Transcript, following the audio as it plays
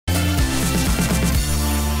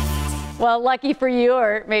Well, lucky for you,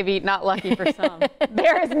 or maybe not lucky for some.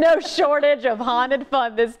 There is no shortage of haunted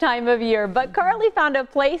fun this time of year, but Carly found a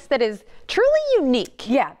place that is truly unique.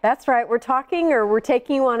 Yeah, that's right. We're taking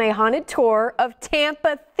you on a haunted tour of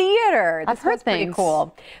Tampa Theatre. I've heard pretty things.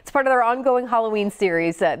 cool. It's part of their ongoing Halloween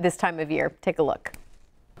series this time of year. Take a look.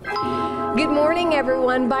 Good morning,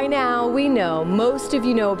 everyone. By now, we know, most of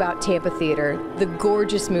you know about Tampa Theatre, the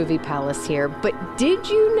gorgeous movie palace here. But did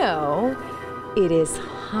you know it is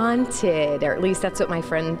haunted? Or at least that's what my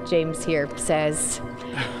friend James here says.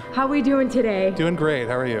 How are we doing today? Doing great.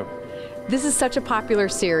 How are you? This is such a popular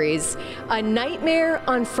series. A Nightmare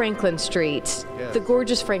on Franklin Street. Yes. The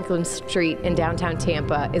gorgeous Franklin Street in downtown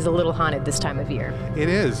Tampa is a little haunted this time of year. It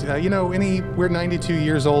is. You know, we're 92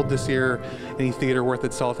 years old this year. Any theater worth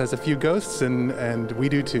its salt has a few ghosts, and we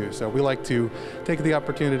do too. So we like to take the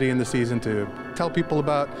opportunity in the season to tell people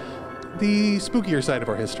about the spookier side of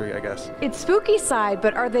our history, I guess. It's spooky side,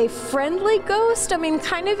 but are they friendly ghosts? I mean,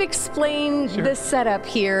 kind of explain the setup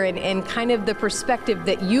here and kind of the perspective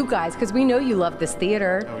that you guys, because we know you love this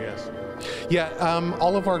theater. Oh, yes. Yeah,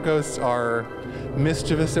 all of our ghosts are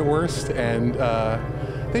mischievous at worst, and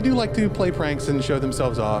they do like to play pranks and show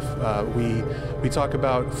themselves off. We talk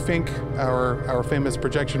about Fink, our famous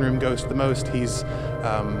projection room ghost, the most. He's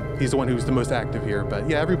the one who's the most active here, but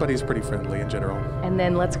yeah, everybody's pretty friendly in general. And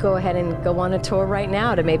then let's go ahead and go on a tour right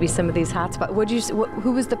now to maybe some of these hot spots.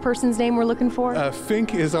 Who was the person's name we're looking for?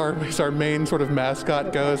 Fink is our main sort of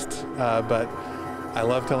mascot ghost, but I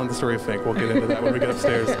love telling the story of Fink. We'll get into that when we get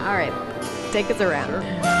upstairs. All right, take us around.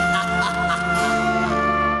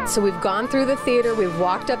 So we've gone through the theater, we've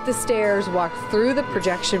walked up the stairs, walked through the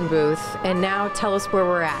projection booth, and now tell us where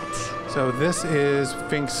we're at. So this is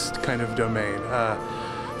Fink's kind of domain.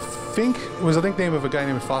 Fink was a nickname of a guy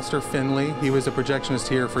named Foster Finley. He was a projectionist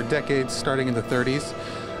here for decades, starting in the 30s.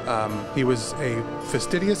 He was a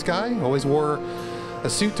fastidious guy, always wore a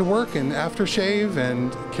suit to work and aftershave,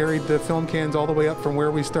 and carried the film cans all the way up from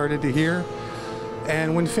where we started to here.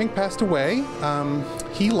 And when Fink passed away,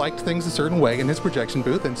 he liked things a certain way in his projection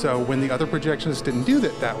booth, and so when the other projectionists didn't do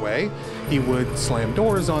it that way, he would slam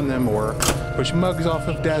doors on them or push mugs off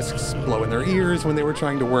of desks, blow in their ears when they were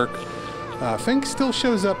trying to work. Fink still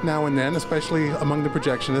shows up now and then, especially among the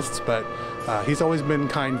projectionists, but he's always been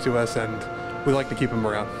kind to us, and we like to keep him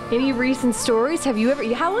around. Any recent stories? How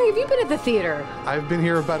long have you been at the theater? I've been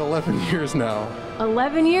here about 11 years now.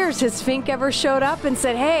 11 years. Has Fink ever showed up and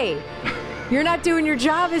said, hey, you're not doing your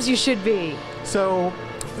job as you should be? So,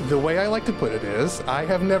 the way I like to put it is, I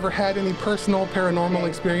have never had any personal paranormal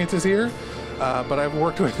experiences here, but I've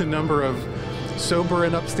worked with a number of sober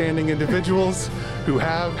and upstanding individuals who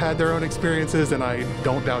have had their own experiences, and I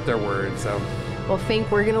don't doubt their word. So. Well,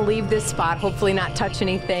 Fink, we're going to leave this spot, hopefully not touch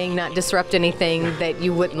anything, not disrupt anything that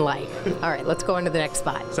you wouldn't like. All right, let's go on to the next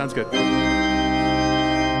spot. Sounds good. All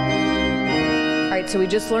right, so we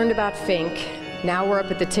just learned about Fink. Now we're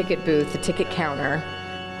up at the ticket booth, the ticket counter.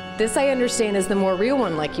 This, I understand, is the more real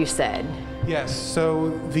one, like you said. Yes, so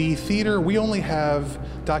the theater, we only have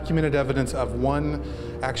documented evidence of one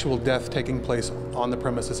actual death taking place on the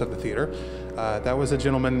premises of the theater. That was a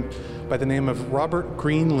gentleman by the name of Robert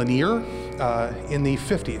Green Lanier in the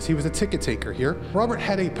 50s. He was a ticket taker here. Robert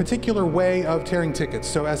had a particular way of tearing tickets.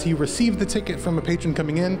 So as he received the ticket from a patron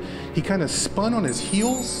coming in, he kind of spun on his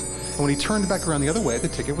heels, and when he turned back around the other way, the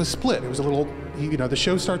ticket was split. It was a little, you know, the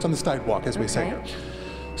show starts on the sidewalk, as we say here.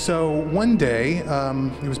 So one day,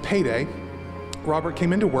 it was payday, Robert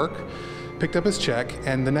came into work, picked up his check,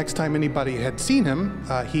 and the next time anybody had seen him,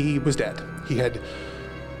 he was dead. He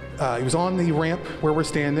was on the ramp where we're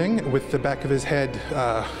standing with the back of his head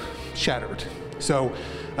shattered. So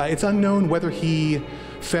it's unknown whether he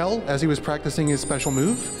fell as he was practicing his special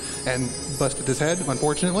move and busted his head,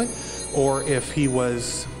 unfortunately, or if he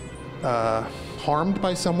was harmed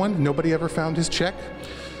by someone. Nobody ever found his check.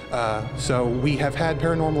 So we have had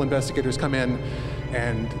paranormal investigators come in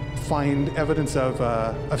and find evidence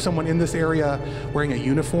of someone in this area wearing a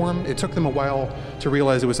uniform. It took them a while to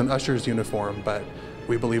realize it was an usher's uniform, but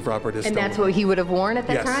we believe Robert is still... And that's what he would have worn at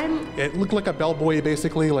that time? It looked like a bellboy,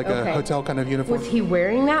 basically, like a hotel kind of uniform. Was he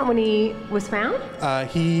wearing that when he was found?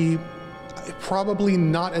 He probably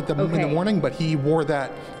not in the morning, but he wore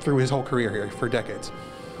that through his whole career here for decades.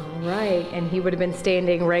 All right, and he would have been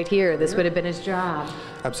standing right here. This would have been his job.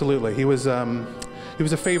 Absolutely. He was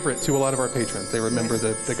a favorite to a lot of our patrons. They remember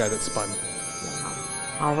the guy that spun.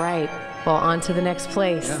 Wow. All right. Well, on to the next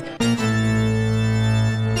place. Yeah.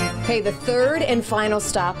 Okay, the third and final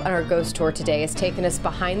stop on our ghost tour today has taken us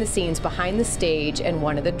behind the scenes, behind the stage, and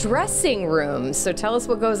one of the dressing rooms. So tell us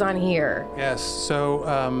what goes on here. Yes, so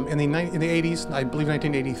in the 80s, I believe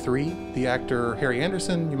 1983, the actor Harry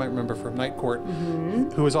Anderson, you might remember from Night Court,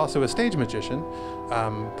 who was also a stage magician,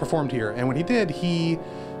 performed here. And when he did, he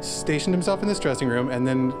stationed himself in this dressing room and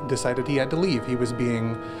then decided he had to leave. He was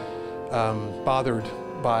being bothered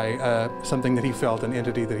by something that he felt, an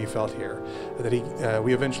entity that he felt here, that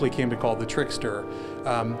we eventually came to call the trickster.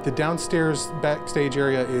 The downstairs backstage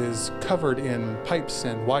area is covered in pipes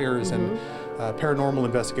and wires, and paranormal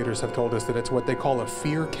investigators have told us that it's what they call a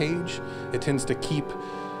fear cage. It tends to keep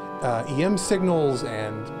EM signals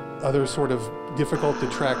and other sort of difficult to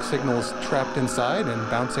track signals trapped inside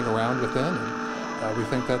and bouncing around within. And we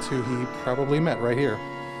think that's who he probably met right here.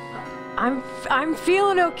 I'm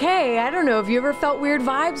feeling okay. I don't know, have you ever felt weird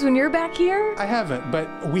vibes when you're back here? I haven't,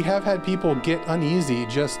 but we have had people get uneasy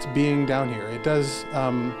just being down here. It does,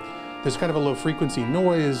 there's kind of a low frequency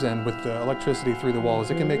noise, and with the electricity through the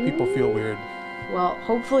walls, it can make people feel weird. Well,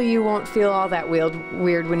 hopefully you won't feel all that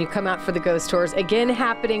weird when you come out for the ghost tours. Again,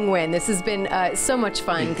 happening when? This has been so much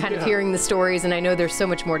fun, kind of hearing the stories, and I know there's so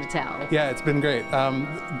much more to tell. Yeah, it's been great.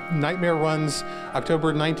 Nightmare runs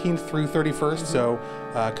October 19th through 31st, so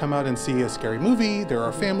come out and see a scary movie. There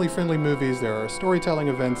are family-friendly movies, there are storytelling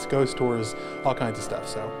events, ghost tours, all kinds of stuff.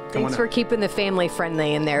 So thanks for keeping the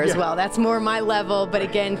family-friendly in there as well. That's more my level, but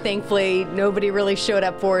again, thankfully, nobody really showed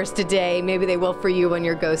up for us today. Maybe they will for you on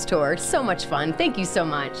your ghost tour. So much fun. Thank you so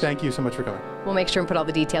much. Thank you so much for coming. We'll make sure and put all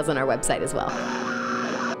the details on our website as well.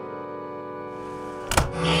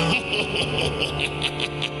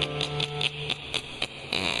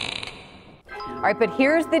 All right, but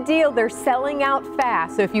here's the deal. They're selling out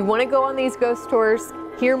fast. So if you want to go on these ghost tours,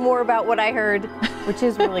 hear more about what I heard, which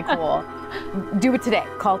is really cool, do it today.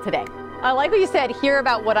 Call today. I like what you said, hear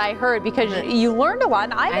about what I heard, because you learned a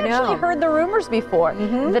lot. And I've actually heard the rumors before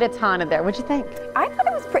that it's haunted there. What'd you think? I thought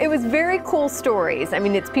it was very cool stories. I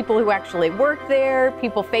mean, it's people who actually work there,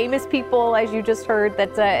 famous people, as you just heard,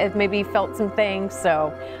 that have maybe felt some things.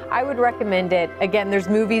 So I would recommend it. Again, there's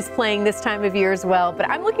movies playing this time of year as well, but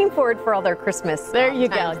I'm looking forward for all their Christmas. There you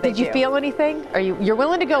go. Did you feel anything? You're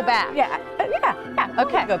willing to go back? Yeah.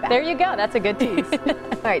 Okay. Go back. There you go. That's a good tease.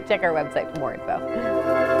 All right, check our website for more info.